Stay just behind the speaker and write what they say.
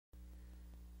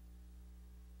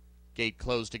Gate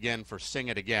closed again for Sing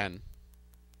It Again.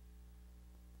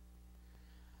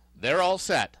 They're all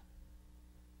set.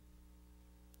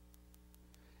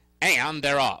 And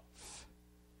they're off.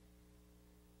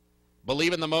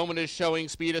 Believe in the Moment is showing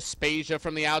speed. Aspasia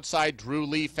from the outside. Drew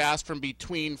Lee fast from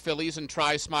between fillies, and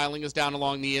Try Smiling is down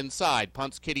along the inside.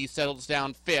 Punts Kitty settles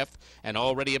down fifth and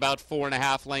already about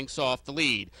 4.5 lengths off the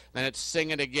lead. Then it's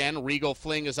Sing It Again. Regal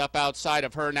Fling is up outside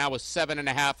of her now with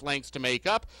 7.5 lengths to make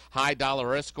up. High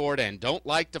Dollar Escort and Don't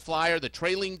Like to Fly are the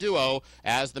trailing duo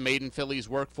as the maiden fillies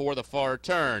work for the far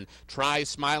turn. Try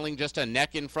Smiling just a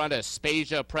neck in front.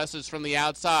 Aspasia presses from the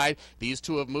outside. These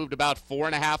two have moved about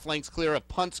 4.5 lengths clear of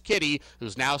Punts Kitty,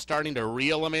 who's now starting to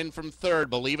reel him in from third.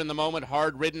 Believe in the Moment,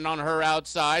 hard ridden on her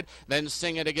outside. Then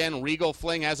Sing It Again. Regal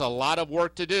Fling has a lot of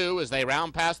work to do as they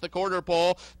round past the quarter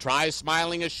pole. Try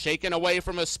Smiling is shaken away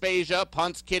from Aspasia.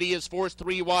 Punts Kitty is forced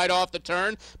 3 wide off the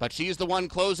turn, but she's the one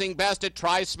closing best at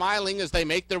Try Smiling as they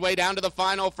make their way down to the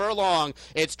final furlong.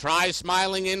 It's Try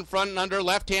Smiling in front and under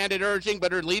left-handed urging,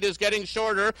 but her lead is getting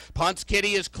shorter. Punts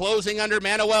Kitty is closing under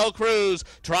Manuel Cruz.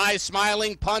 Try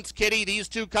Smiling, Punts Kitty. These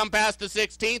two come past the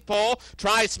 16th pole.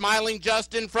 Try Smiling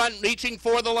just in front, reaching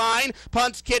for the line.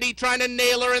 Punts Kitty trying to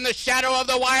nail her in the shadow of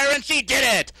the wire, and she did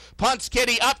it! Punts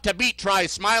Kitty up to beat Try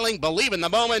Smiling, Believe in the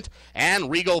Moment, and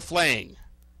Regal Fling.